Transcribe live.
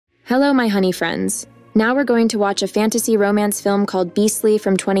Hello, my honey friends. Now we're going to watch a fantasy romance film called Beastly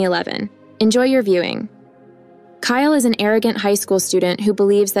from 2011. Enjoy your viewing. Kyle is an arrogant high school student who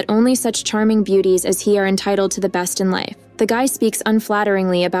believes that only such charming beauties as he are entitled to the best in life. The guy speaks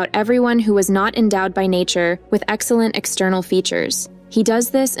unflatteringly about everyone who was not endowed by nature with excellent external features. He does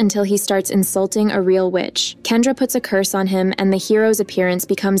this until he starts insulting a real witch. Kendra puts a curse on him and the hero's appearance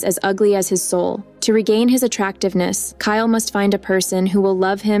becomes as ugly as his soul. To regain his attractiveness, Kyle must find a person who will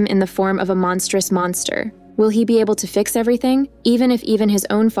love him in the form of a monstrous monster. Will he be able to fix everything, even if his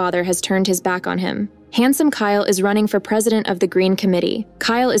own father has turned his back on him? Handsome Kyle is running for president of the Green Committee.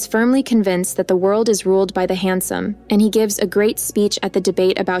 Kyle is firmly convinced that the world is ruled by the handsome, and he gives a great speech at the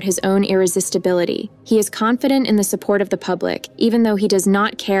debate about his own irresistibility. He is confident in the support of the public, even though he does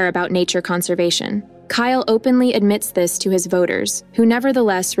not care about nature conservation. Kyle openly admits this to his voters, who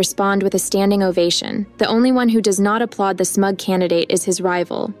nevertheless respond with a standing ovation. The only one who does not applaud the smug candidate is his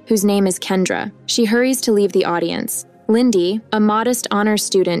rival, whose name is Kendra. She hurries to leave the audience. Lindy, a modest honors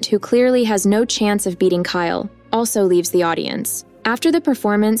student who clearly has no chance of beating Kyle, also leaves the audience. After the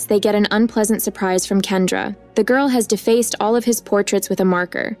performance, they get an unpleasant surprise from Kendra. The girl has defaced all of his portraits with a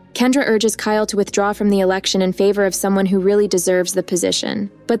marker. Kendra urges Kyle to withdraw from the election in favor of someone who really deserves the position.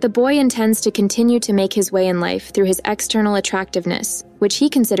 But the boy intends to continue to make his way in life through his external attractiveness, which he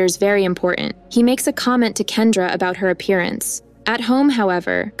considers very important. He makes a comment to Kendra about her appearance. At home,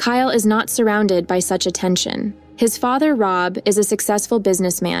 however, Kyle is not surrounded by such attention. His father, Rob, is a successful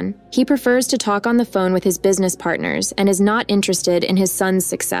businessman. He prefers to talk on the phone with his business partners and is not interested in his son's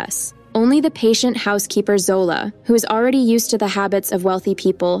success. Only the patient housekeeper Zola, who is already used to the habits of wealthy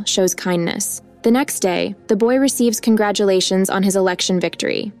people, shows kindness. The next day, the boy receives congratulations on his election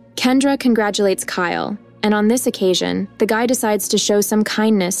victory. Kendra congratulates Kyle, and on this occasion, the guy decides to show some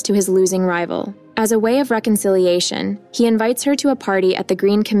kindness to his losing rival. As a way of reconciliation, he invites her to a party at the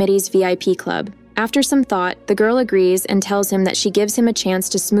Green Committee's VIP club. After some thought, the girl agrees and tells him that she gives him a chance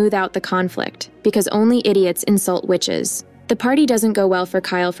to smooth out the conflict, because only idiots insult witches. The party doesn't go well for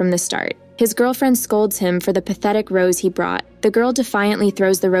Kyle from the start. His girlfriend scolds him for the pathetic rose he brought. The girl defiantly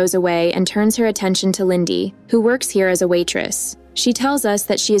throws the rose away and turns her attention to Lindy, who works here as a waitress. She tells us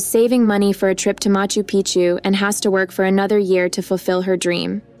that she is saving money for a trip to Machu Picchu and has to work for another year to fulfill her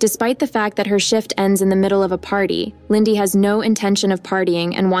dream. Despite the fact that her shift ends in the middle of a party, Lindy has no intention of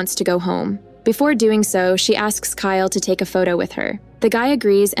partying and wants to go home. Before doing so, she asks Kyle to take a photo with her. The guy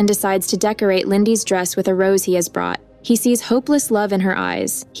agrees and decides to decorate Lindy's dress with a rose he has brought. He sees hopeless love in her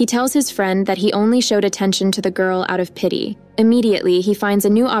eyes. He tells his friend that he only showed attention to the girl out of pity. Immediately, he finds a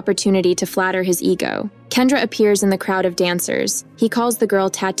new opportunity to flatter his ego. Kendra appears in the crowd of dancers. He calls the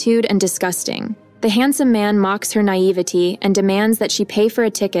girl tattooed and disgusting. The handsome man mocks her naivety and demands that she pay for a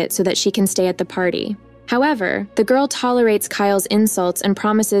ticket so that she can stay at the party. However, the girl tolerates Kyle's insults and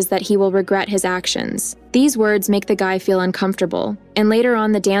promises that he will regret his actions. These words make the guy feel uncomfortable, and later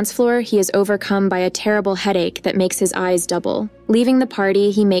on the dance floor, he is overcome by a terrible headache that makes his eyes double. Leaving the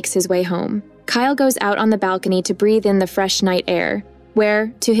party, he makes his way home. Kyle goes out on the balcony to breathe in the fresh night air,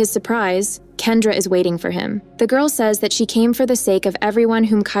 where, to his surprise, Kendra is waiting for him. The girl says that she came for the sake of everyone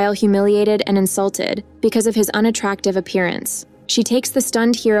whom Kyle humiliated and insulted because of his unattractive appearance. She takes the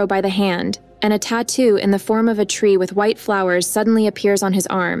stunned hero by the hand, and a tattoo in the form of a tree with white flowers suddenly appears on his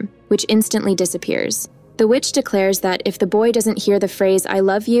arm, which instantly disappears. The witch declares that if the boy doesn't hear the phrase "I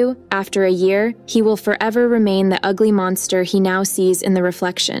love you" after a year, he will forever remain the ugly monster he now sees in the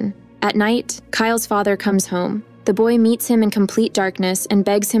reflection. At night, Kyle's father comes home. The boy meets him in complete darkness and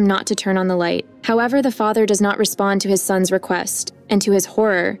begs him not to turn on the light. However, the father does not respond to his son's request, and to his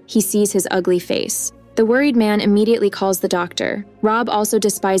horror, he sees his ugly face. The worried man immediately calls the doctor. Rob also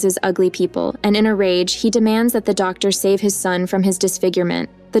despises ugly people, and in a rage, he demands that the doctor save his son from his disfigurement.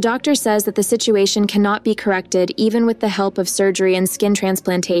 The doctor says that the situation cannot be corrected even with the help of surgery and skin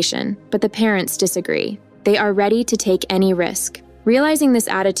transplantation, but the parents disagree. They are ready to take any risk. Realizing this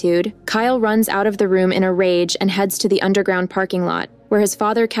attitude, Kyle runs out of the room in a rage and heads to the underground parking lot, where his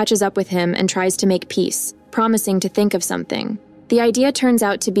father catches up with him and tries to make peace, promising to think of something. The idea turns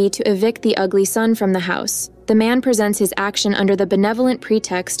out to be to evict the ugly son from the house. The man presents his action under the benevolent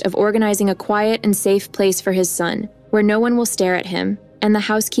pretext of organizing a quiet and safe place for his son, where no one will stare at him, and the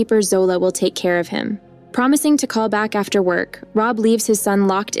housekeeper Zola will take care of him. Promising to call back after work, Rob leaves his son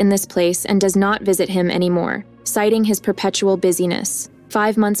locked in this place and does not visit him anymore, citing his perpetual busyness.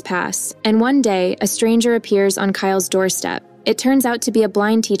 5 months pass, and one day, a stranger appears on Kyle's doorstep. It turns out to be a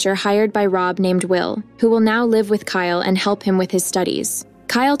blind teacher hired by Rob named Will, who will now live with Kyle and help him with his studies.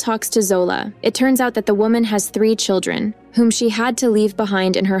 Kyle talks to Zola. It turns out that the woman has 3 children, whom she had to leave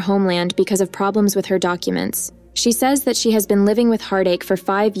behind in her homeland because of problems with her documents. She says that she has been living with heartache for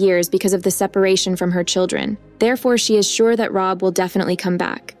 5 years because of the separation from her children. Therefore, she is sure that Rob will definitely come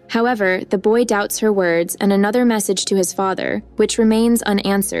back. However, the boy doubts her words, and another message to his father, which remains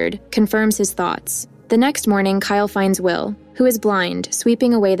unanswered, confirms his thoughts. The next morning, Kyle finds Will, who is blind,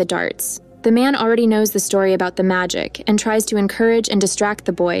 sweeping away the darts. The man already knows the story about the magic and tries to encourage and distract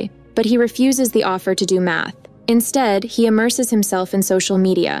the boy, but he refuses the offer to do math. Instead, he immerses himself in social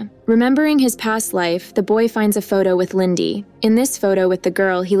media. Remembering his past life, the boy finds a photo with Lindy. In this photo with the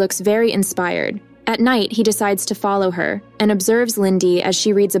girl, he looks very inspired. At night, he decides to follow her and observes Lindy as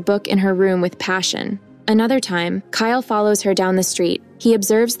she reads a book in her room with passion. Another time, Kyle follows her down the street. He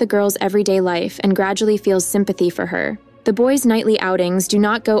observes the girl's everyday life and gradually feels sympathy for her. The boy's nightly outings do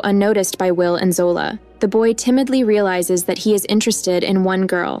not go unnoticed by Will and Zola. The boy timidly realizes that he is interested in one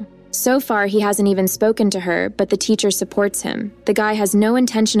girl. So far, he hasn't even spoken to her, but the teacher supports him. The guy has no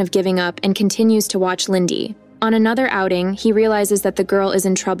intention of giving up and continues to watch Lindy. On another outing, he realizes that the girl is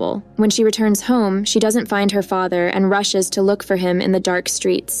in trouble. When she returns home, she doesn't find her father and rushes to look for him in the dark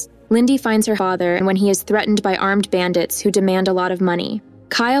streets. Lindy finds her father when he is threatened by armed bandits who demand a lot of money.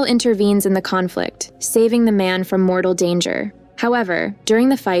 Kyle intervenes in the conflict, saving the man from mortal danger. However, during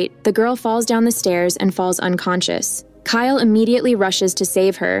the fight, the girl falls down the stairs and falls unconscious. Kyle immediately rushes to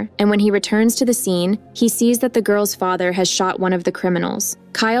save her, and when he returns to the scene, he sees that the girl's father has shot one of the criminals.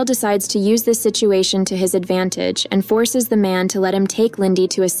 Kyle decides to use this situation to his advantage and forces the man to let him take Lindy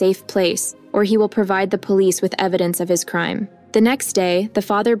to a safe place, or he will provide the police with evidence of his crime. The next day, the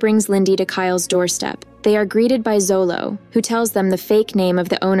father brings Lindy to Kyle's doorstep. They are greeted by Zolo, who tells them the fake name of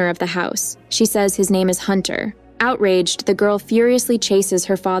the owner of the house. She says his name is Hunter. Outraged, the girl furiously chases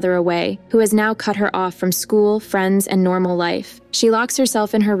her father away, who has now cut her off from school, friends, and normal life. She locks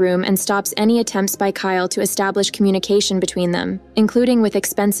herself in her room and stops any attempts by Kyle to establish communication between them, including with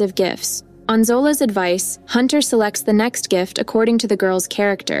expensive gifts. On Zola's advice, Hunter selects the next gift according to the girl's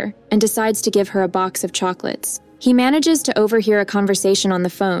character and decides to give her a box of chocolates. He manages to overhear a conversation on the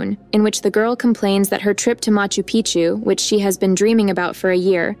phone, in which the girl complains that her trip to Machu Picchu, which she has been dreaming about for a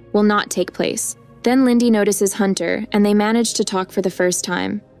year, will not take place. Then Lindy notices Hunter, and they manage to talk for the first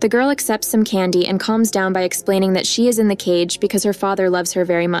time. The girl accepts some candy and calms down by explaining that she is in the cage because her father loves her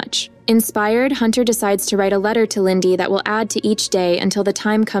very much. Inspired, Hunter decides to write a letter to Lindy that will add to each day until the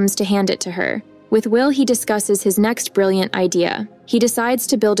time comes to hand it to her. With Will, he discusses his next brilliant idea. He decides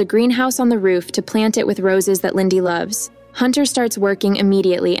to build a greenhouse on the roof to plant it with roses that Lindy loves. Hunter starts working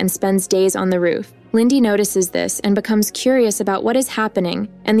immediately and spends days on the roof. Lindy notices this and becomes curious about what is happening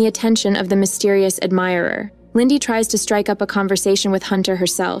and the attention of the mysterious admirer. Lindy tries to strike up a conversation with Hunter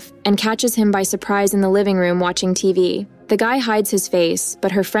herself and catches him by surprise in the living room watching TV. The guy hides his face,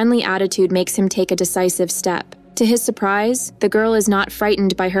 but her friendly attitude makes him take a decisive step. To his surprise, the girl is not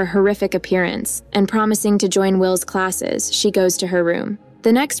frightened by her horrific appearance, and promising to join Will's classes, she goes to her room.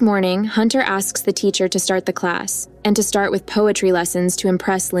 The next morning, Hunter asks the teacher to start the class, and to start with poetry lessons to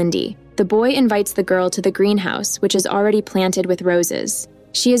impress Lindy. The boy invites the girl to the greenhouse, which is already planted with roses.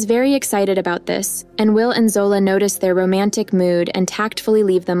 She is very excited about this, and Will and Zola notice their romantic mood and tactfully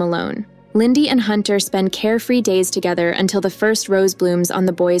leave them alone. Lindy and Hunter spend carefree days together until the first rose blooms on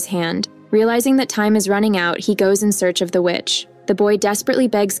the boy's hand. Realizing that time is running out, he goes in search of the witch. The boy desperately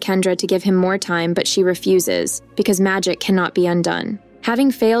begs Kendra to give him more time, but she refuses, because magic cannot be undone.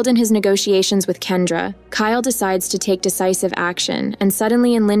 Having failed in his negotiations with Kendra, Kyle decides to take decisive action, and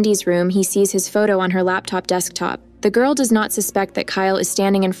suddenly in Lindy's room he sees his photo on her laptop desktop. The girl does not suspect that Kyle is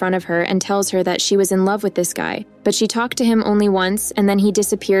standing in front of her and tells her that she was in love with this guy, but she talked to him only once and then he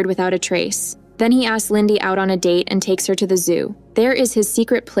disappeared without a trace. Then he asks Lindy out on a date and takes her to the zoo. There is his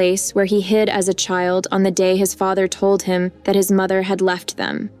secret place where he hid as a child on the day his father told him that his mother had left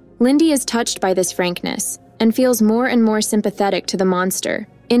them. Lindy is touched by this frankness and feels more and more sympathetic to the monster.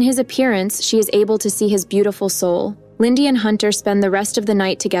 In his appearance, she is able to see his beautiful soul. Lindy and Hunter spend the rest of the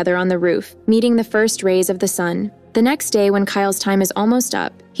night together on the roof, meeting the first rays of the sun. The next day, when Kyle's time is almost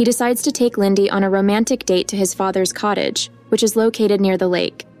up, he decides to take Lindy on a romantic date to his father's cottage, which is located near the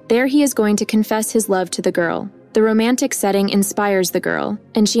lake. There he is going to confess his love to the girl. The romantic setting inspires the girl,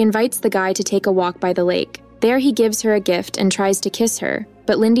 and she invites the guy to take a walk by the lake. There he gives her a gift and tries to kiss her,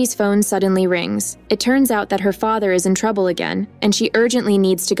 but Lindy's phone suddenly rings. It turns out that her father is in trouble again, and she urgently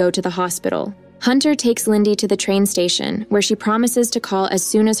needs to go to the hospital. Hunter takes Lindy to the train station, where she promises to call as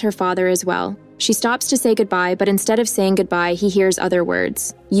soon as her father is well. She stops to say goodbye, but instead of saying goodbye, he hears other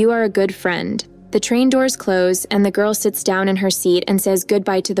words. "You are a good friend." The train doors close, and the girl sits down in her seat and says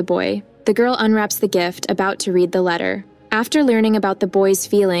goodbye to the boy. The girl unwraps the gift, about to read the letter. After learning about the boy's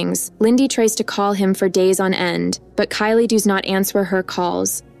feelings, Lindy tries to call him for days on end, but Kylie does not answer her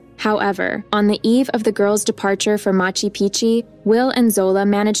calls. However, on the eve of the girl's departure for Machu Picchu, Will and Zola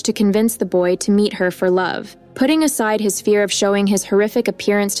manage to convince the boy to meet her for love. Putting aside his fear of showing his horrific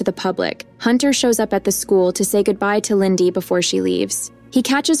appearance to the public, Hunter shows up at the school to say goodbye to Lindy before she leaves. He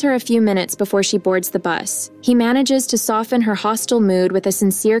catches her a few minutes before she boards the bus. He manages to soften her hostile mood with a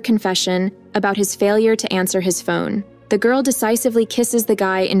sincere confession about his failure to answer his phone. The girl decisively kisses the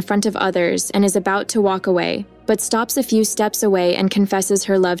guy in front of others and is about to walk away, but stops a few steps away and confesses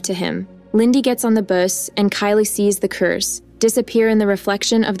her love to him. Lindy gets on the bus, and Kylie sees the curse disappear in the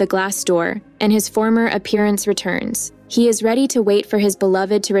reflection of the glass door, and his former appearance returns. He is ready to wait for his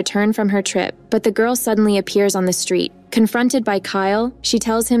beloved to return from her trip, but the girl suddenly appears on the street. Confronted by Kyle, she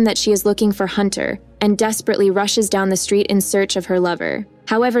tells him that she is looking for Hunter, and desperately rushes down the street in search of her lover.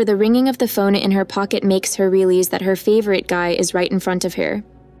 However, the ringing of the phone in her pocket makes her realize that her favorite guy is right in front of her.